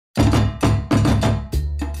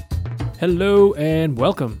Hello and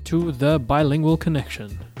welcome to the Bilingual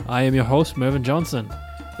Connection. I am your host, Mervyn Johnson.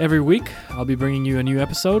 Every week, I'll be bringing you a new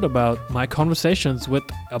episode about my conversations with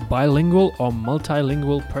a bilingual or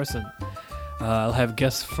multilingual person. I'll have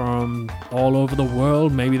guests from all over the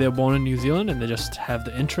world. Maybe they're born in New Zealand and they just have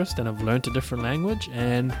the interest and have learned a different language.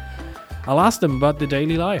 And I'll ask them about their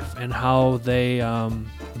daily life and how they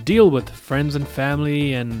deal with friends and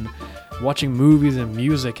family and watching movies and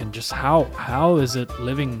music, and just how is it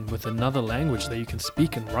living with another language that you can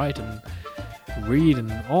speak and write and read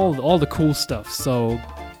and all the cool stuff. So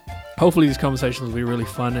hopefully these conversations will be really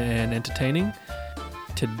fun and entertaining.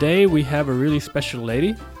 Today we have a really special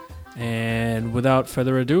lady, and without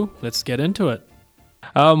further ado, let's get into it.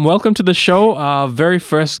 Welcome to the show, our very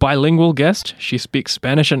first bilingual guest. She speaks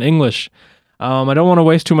Spanish and English. I don't want to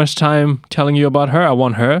waste too much time telling you about her. I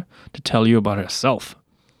want her to tell you about herself.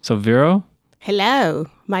 So, Vero? Hello,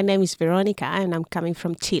 my name is Veronica and I'm coming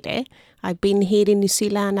from Chile. I've been here in New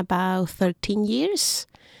Zealand about 13 years.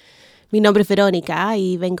 Mi nombre es Veronica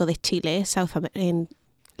y vengo de Chile, en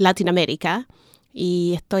Latinoamérica,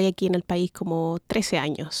 y estoy aquí en el país como 13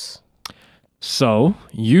 años. So,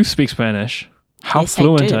 you speak Spanish. How Yes,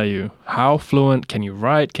 fluent I do. are you? How fluent? Can you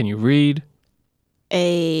write? Can you read?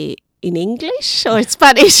 In English or in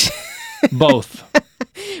Spanish? Both.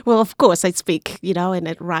 Well, of course, I speak, and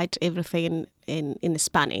I write everything in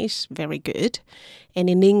Spanish, very good. And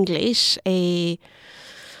in English,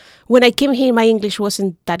 when I came here, my English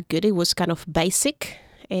wasn't that good. It was kind of basic.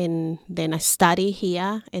 And then I studied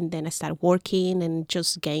here, and then I started working and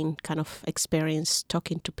just gained kind of experience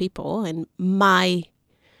talking to people. And my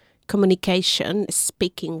communication,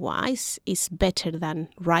 speaking-wise, is better than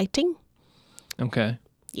writing. Okay.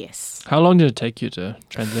 Yes. How long did it take you to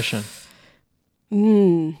transition?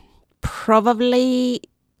 Probably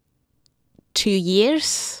 2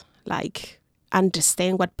 years,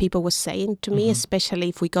 understand what people were saying to me, especially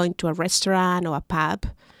if we go into a restaurant or a pub.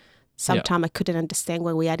 Sometimes I couldn't understand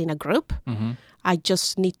when we are in a group. I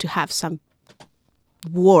just need to have some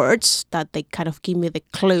words that they kind of give me the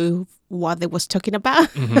clue what they was talking about.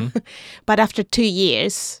 But after 2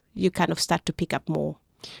 years, you kind of start to pick up more.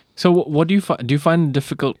 So what do you find? Do you find it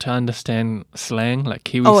difficult to understand slang, like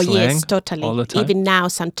Kiwi slang? Yes, totally. All the time? Even now,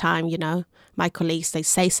 sometimes, my colleagues, they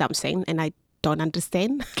say something and I don't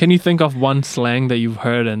understand. Can you think of one slang that you've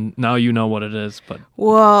heard and now you know what it is? But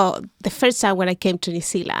Well, the first time when I came to New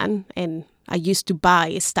Zealand and I used to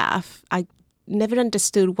buy stuff, I never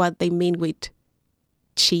understood what they mean with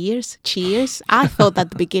cheers. I thought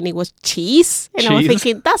at the beginning was cheese. And I was Cheese.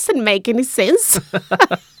 thinking, doesn't make any sense.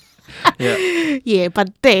 yeah, Yeah, but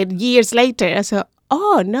then years later, I said,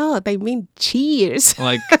 oh, no, they mean cheers.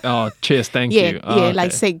 like, oh, cheers, thank Yeah, you. Oh, okay.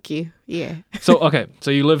 like thank you. Yeah.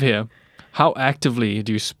 So you live here. How actively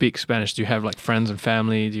do you speak Spanish? Do you have like friends and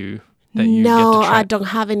family? That you No, get to try? I don't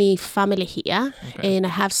have any family here. Okay. And I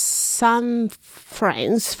have some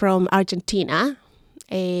friends from Argentina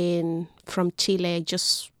and from Chile,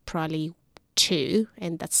 just probably 2,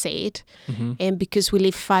 and that's it. And because we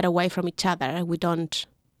live far away from each other, we don't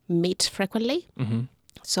meet frequently.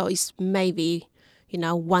 So it's maybe,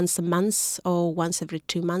 once a month or once every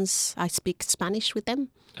 2 months, I speak Spanish with them.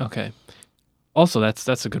 Okay. Also,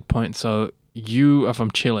 that's a good point. So you are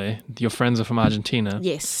from Chile. Your friends are from Argentina.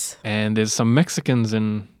 Yes. And there's some Mexicans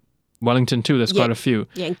in Wellington too. There's quite a few.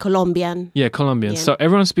 Yeah, in Colombian. Yeah, Colombians. Yeah. So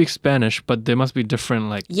everyone speaks Spanish, but there must be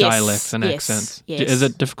different Yes, dialects and yes, accents. yes. Is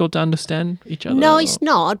it difficult to understand each other? No, or- it's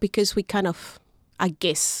not, because we kind of, I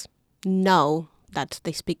guess, know that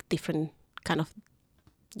they speak different kind of,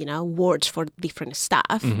 words for different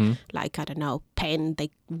stuff. Like, I don't know, pen,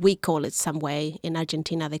 we call it some way. In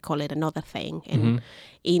Argentina, they call it another thing. And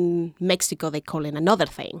in Mexico, they call it another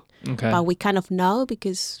thing. Okay. But we kind of know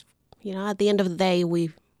because, at the end of the day, we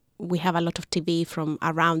have a lot of TV from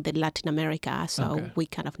around the Latin America, so we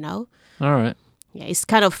kind of know. All right. Yeah, it's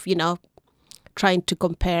kind of, trying to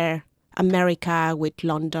compare America with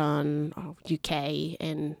London or UK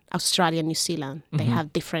and Australia, New Zealand. They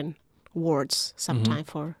have different words sometimes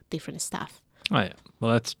for different stuff. Oh, yeah.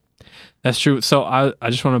 Well, that's true. So I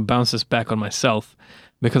just want to bounce this back on myself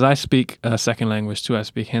because I speak a second language too. I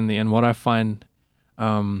speak Hindi. And what I find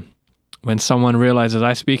when someone realizes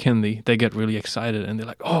I speak Hindi, they get really excited and they're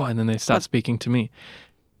like, oh, and then they start speaking to me.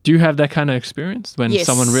 Do you have that kind of experience when Yes.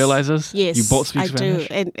 someone realizes Yes, you both speak I Spanish?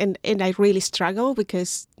 do. And I really struggle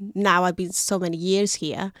because now I've been so many years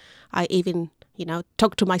here. I even,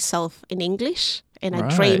 talk to myself in English and I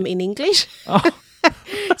Right. dream in English. Oh,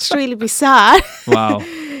 It's really bizarre. wow.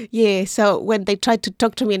 Yeah, so when they try to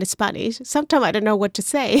talk to me in Spanish, sometimes I don't know what to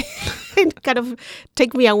say. It kind of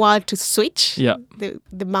take me a while to switch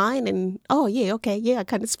the mind and, I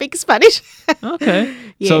can speak Spanish. Okay.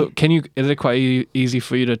 Yeah. So is it quite easy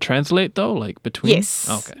for you to translate though, like between? Yes.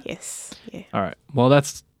 Okay. Yes. Yeah. All right. Well,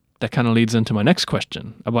 that kind of leads into my next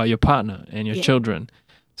question about your partner and your children.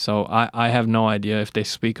 So I have no idea if they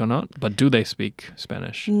speak or not, but do they speak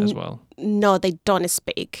Spanish as well? No, they don't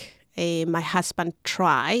speak. My husband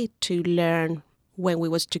tried to learn when we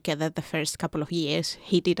was together the first couple of years.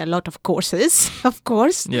 He did a lot of courses, of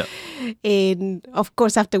course. Yeah. And of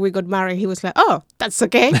course, after we got married, he was like, oh, that's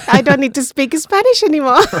okay. I don't need to speak Spanish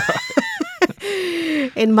anymore.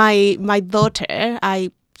 And my daughter,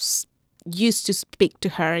 I used to speak to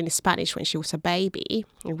her in Spanish when she was a baby.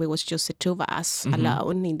 And we was just the two of us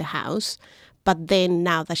alone in the house. But then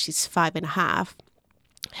now that she's 5.5,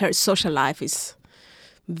 her social life is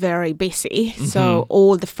very busy. So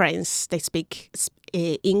all the friends, they speak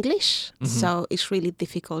English. So it's really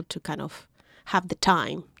difficult to kind of have the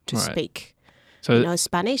time to speak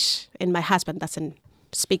Spanish. And my husband doesn't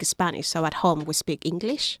speak Spanish. So at home we speak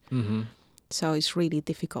English. So it's really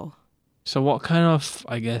difficult. So what kind of,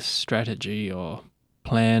 I guess, strategy or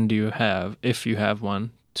plan do you have, if you have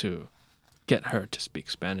one, to get her to speak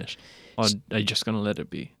Spanish? Or are you just going to let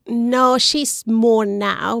it be? No, she's more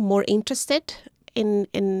interested in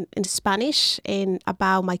Spanish and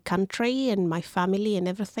about my country and my family and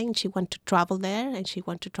everything. She wants to travel there and she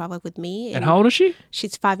wants to travel with me. And how old is she?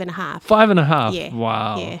 She's 5.5. 5.5? Yeah.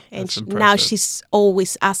 Wow. Yeah. And that's impressive. now she's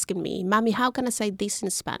always asking me, Mommy, how can I say this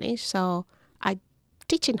in Spanish? So I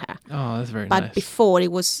teaching her. Oh, that's very but nice. Before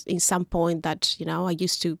it was in some point that, I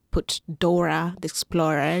used to put Dora the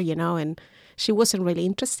Explorer, and she wasn't really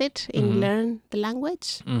interested in learn the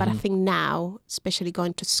language. But I think now, especially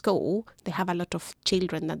going to school, they have a lot of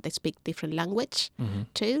children that they speak different language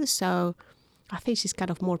too. So I think she's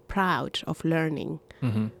kind of more proud of learning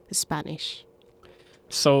Spanish.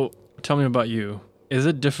 So tell me about you. Is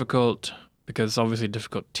it difficult, because it's obviously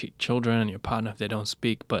difficult to teach children and your partner if they don't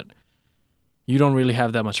speak, but you don't really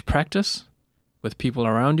have that much practice with people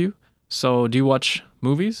around you. So do you watch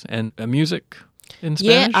movies and music in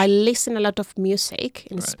Spanish? Yeah, I listen a lot of music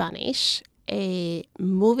in Spanish.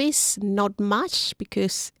 Movies, not much,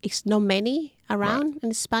 because it's not many around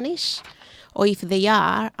in Spanish. Or if they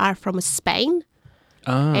are from Spain.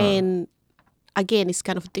 And again, it's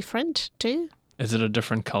kind of different too. Is it a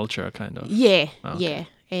different culture, kind of? Yeah, Okay. yeah.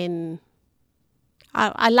 And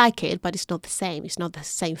I like it, but it's not the same. It's not the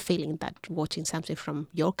same feeling that watching something from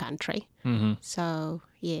your country. So,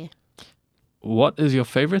 yeah. What is your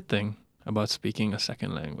favorite thing about speaking a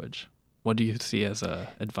second language? What do you see as an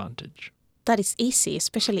advantage? That is easy,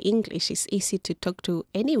 especially English. It's easy to talk to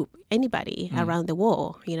anybody around the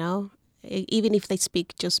world, Even if they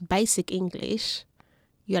speak just basic English,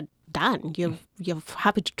 you're done. You're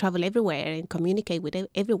happy to travel everywhere and communicate with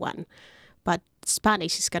everyone. But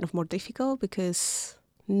Spanish is kind of more difficult because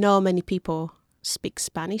not many people speak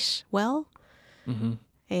Spanish well.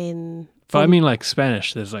 And but I mean, like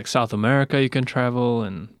Spanish, there's like South America you can travel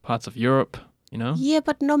and parts of Europe, Yeah,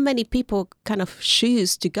 but not many people kind of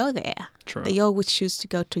choose to go there. True. They always choose to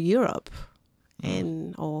go to Europe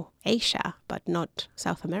or Asia, but not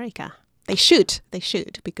South America. They should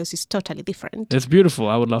because it's totally different. It's beautiful.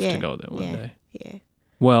 I would love to go there one day. Yeah.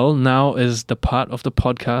 Well, now is the part of the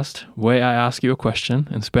podcast where I ask you a question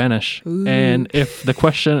in Spanish. Ooh. And if the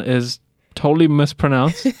question is totally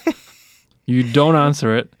mispronounced, you don't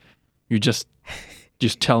answer it. You just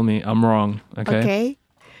tell me I'm wrong, okay? Okay.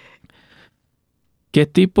 ¿Qué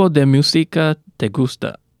tipo de música te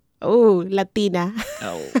gusta? Oh, Latina.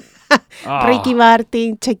 Oh. Ricky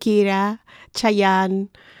Martin, Shakira, Chayanne,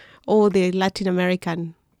 all the Latin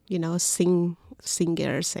American,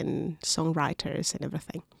 singers and songwriters and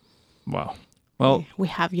everything. Wow. Well, we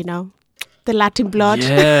have, the Latin blood.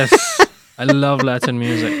 Yes. I love Latin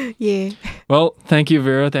music. Yeah. Well, thank you,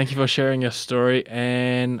 Vera. Thank you for sharing your story.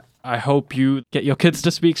 And I hope you get your kids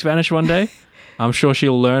to speak Spanish one day. I'm sure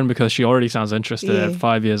she'll learn because she already sounds interested at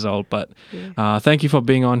 5 years old. But thank you for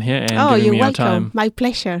being on here and giving me your time. You're welcome. My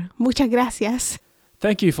pleasure. Muchas gracias.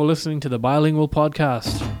 Thank you for listening to the Bilingual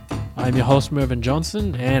Podcast. I'm your host, Mervyn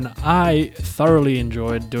Johnson, and I thoroughly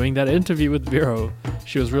enjoyed doing that interview with Vero.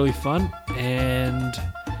 She was really fun, and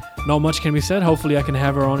not much can be said. Hopefully I can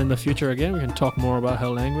have her on in the future again. We can talk more about her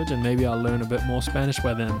language, and maybe I'll learn a bit more Spanish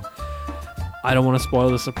by then. I don't want to spoil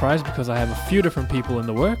the surprise because I have a few different people in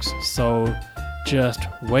the works, so just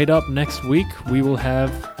wait up next week. We will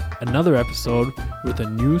have another episode with a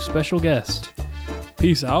new special guest.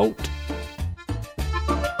 Peace out.